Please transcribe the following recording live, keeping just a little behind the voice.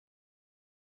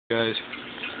Guys,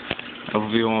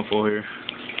 LV14 here,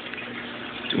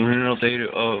 doing an update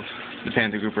of the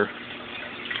panther grouper.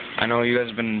 I know you guys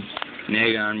have been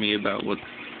nagging on me about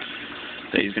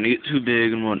that he's gonna get too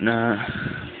big and whatnot,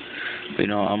 but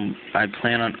I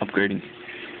plan on upgrading.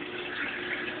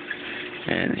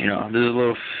 And there's a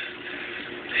little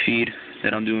feed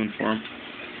that I'm doing for him.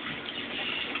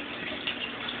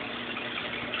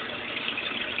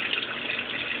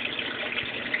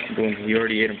 Boom, he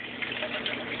already ate him.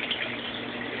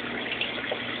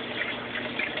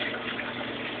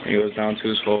 He goes down to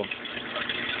his hole,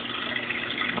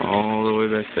 all the way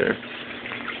back there,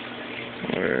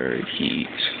 where he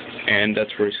eats, and that's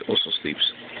where he also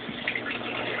sleeps.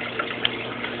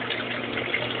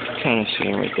 Kind of see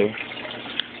him right there.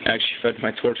 I actually fed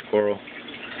my torch coral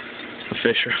a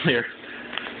fish earlier.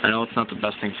 I know it's not the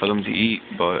best thing for them to eat,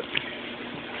 but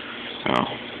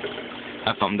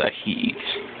that's something that he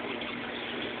eats.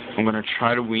 I'm gonna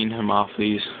try to wean him off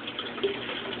these.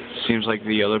 Seems like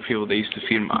the other people, they used to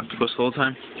feed him octopus all the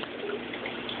time.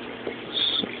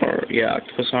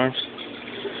 Octopus arms.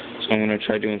 So I'm going to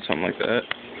try doing something like that.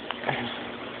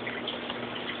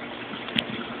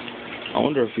 I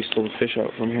wonder if he stole the fish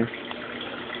out from here.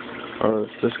 Or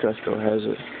if this guy still has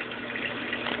it.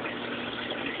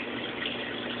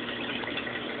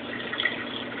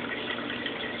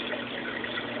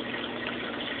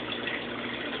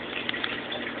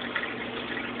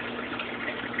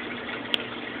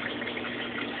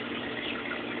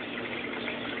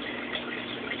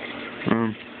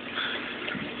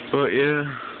 But yeah,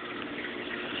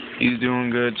 he's doing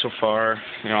good so far.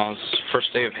 It's his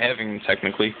first day of having him,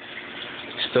 technically.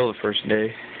 Still the first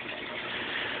day.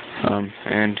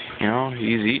 And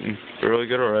he's eating really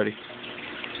good already.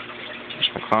 There's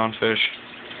my clownfish.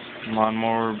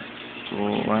 Lawnmower.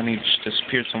 Well, he just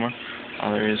disappeared somewhere.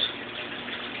 Oh, there he is.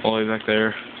 All the way back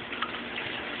there.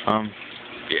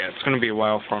 Yeah, it's gonna be a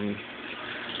while for him.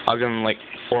 I'll give him like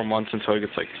 4 months until he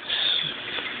gets like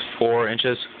 4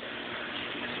 inches.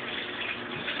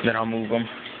 Then I'll move him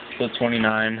to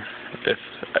 29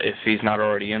 if he's not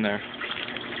already in there.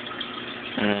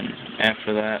 And then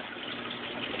after that,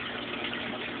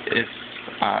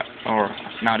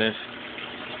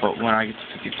 but when I get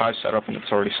to 55 set up and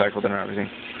it's already cycled and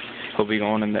everything, he'll be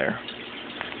going in there.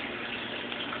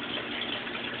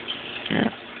 Yeah.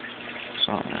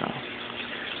 So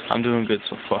I'm doing good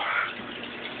so far.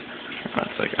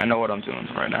 It's like I know what I'm doing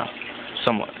right now,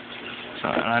 somewhat.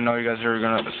 And I know you guys are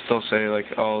going to still say, like,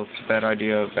 oh, it's a bad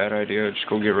idea, just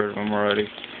go get rid of him already.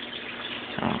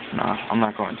 No, I'm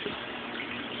not going to.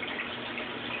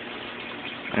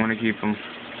 I'm going to keep him.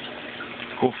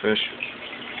 Cool fish.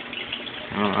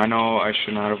 I know I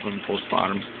should not have been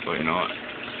post-bottom, but you know what?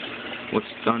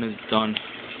 What's done is done.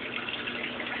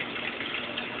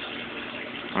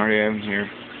 I already have him here.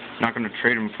 Not going to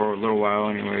trade him for a little while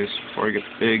anyways, before he gets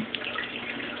big.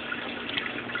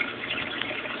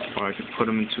 Or I could put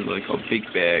him into like a big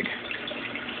bag,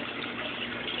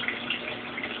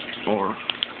 or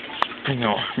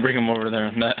bring him over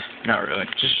there. Not really.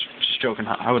 Just joking.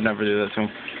 I would never do that to him.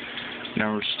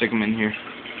 Never stick him in here.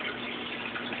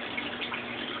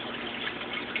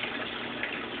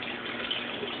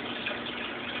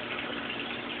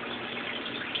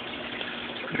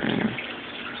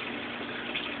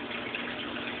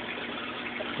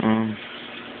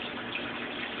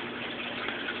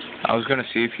 I was gonna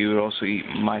see if you would also eat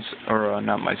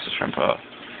not mysis shrimp,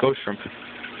 ghost shrimp,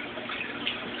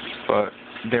 but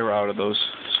they were out of those,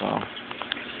 so I'm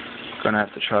gonna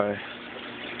have to try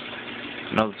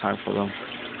another time for them.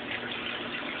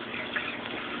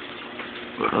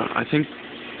 But I think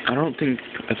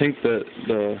that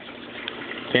the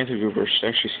panther grouper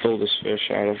actually stole this fish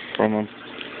from him.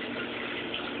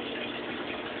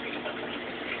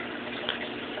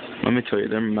 Let me tell you,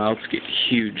 their mouths get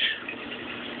huge.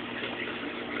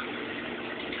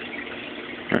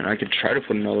 And I could try to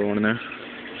put another one in there.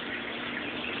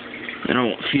 And I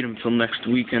won't feed him till next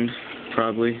weekend,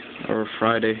 probably, or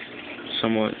Friday,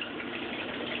 somewhat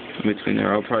in between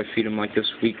there. I'll probably feed him like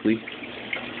this weekly.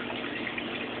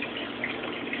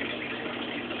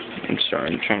 I'm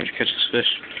trying to catch this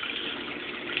fish.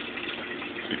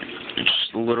 It's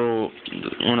just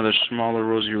one of the smaller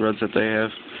rosy reds that they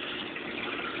have.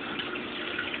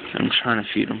 I'm trying to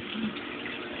feed him.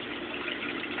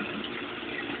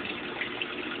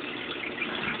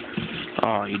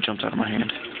 Oh, he jumped out of my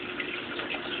hand.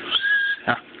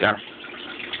 Got him.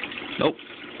 Nope.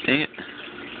 Dang it.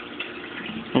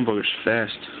 One bugger's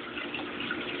fast.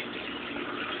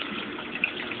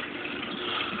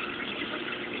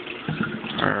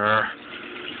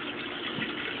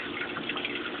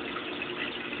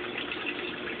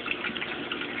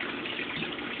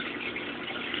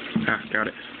 Ah, got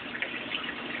it.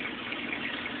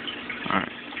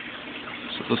 Alright.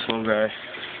 So this little guy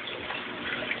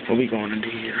will be going into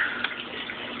here.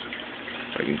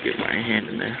 If I can get my hand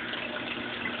in there.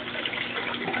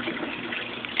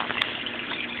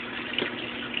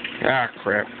 Ah,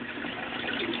 crap.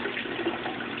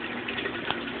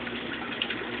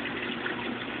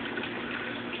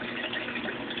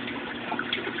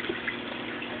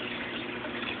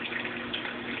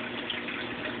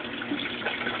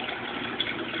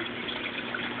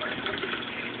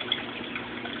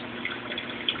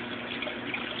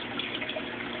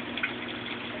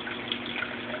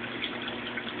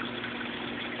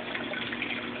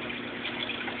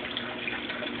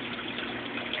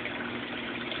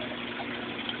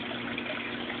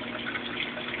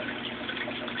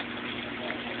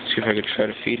 See if I could try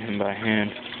to feed him by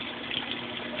hand.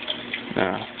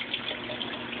 No.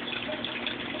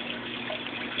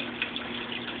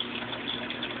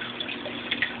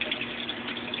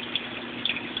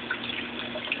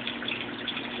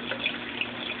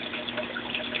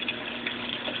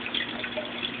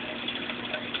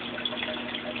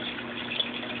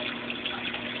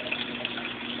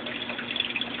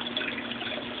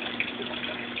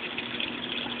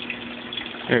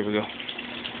 There we go.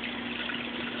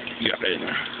 Got it in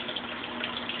there.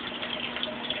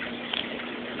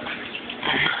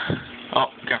 Oh,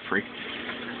 got free.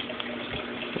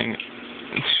 Dang it.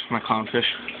 It's my clownfish.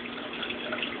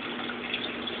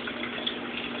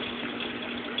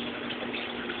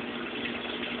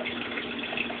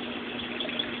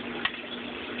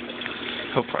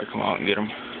 He'll probably come out and get him.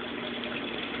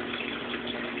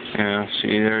 Yeah,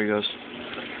 see, there he goes.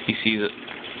 He sees it.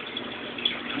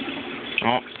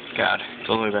 Oh, God. It's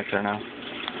all the way back there now.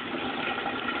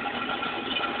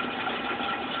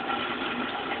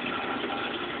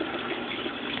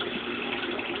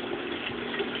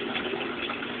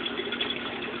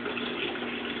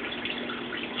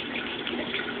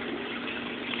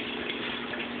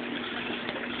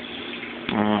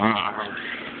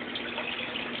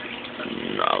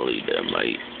 Nolly there,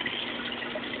 mate.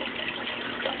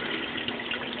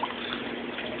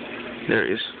 There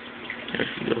he is. There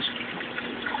he goes.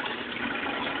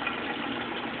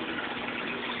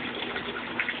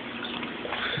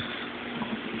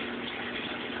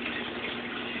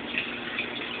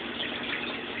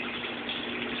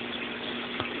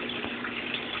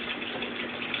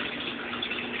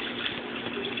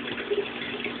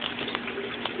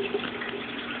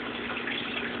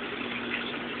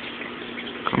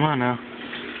 Come on now.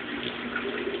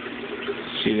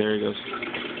 See, there he goes.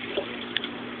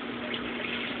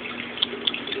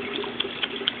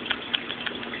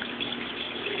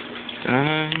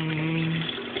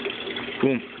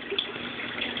 Boom.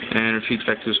 And it feeds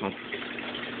back to his home.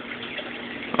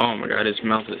 Oh my God, his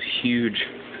mouth is huge.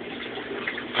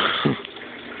 God.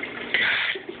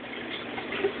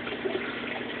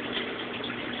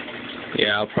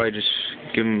 Yeah, I'll probably just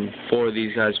give him 4 of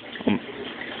these guys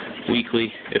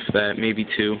weekly, if that, maybe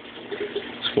 2.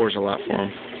 4's a lot for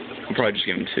him. I'll probably just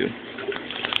give him 2.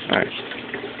 Alright.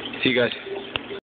 See you guys.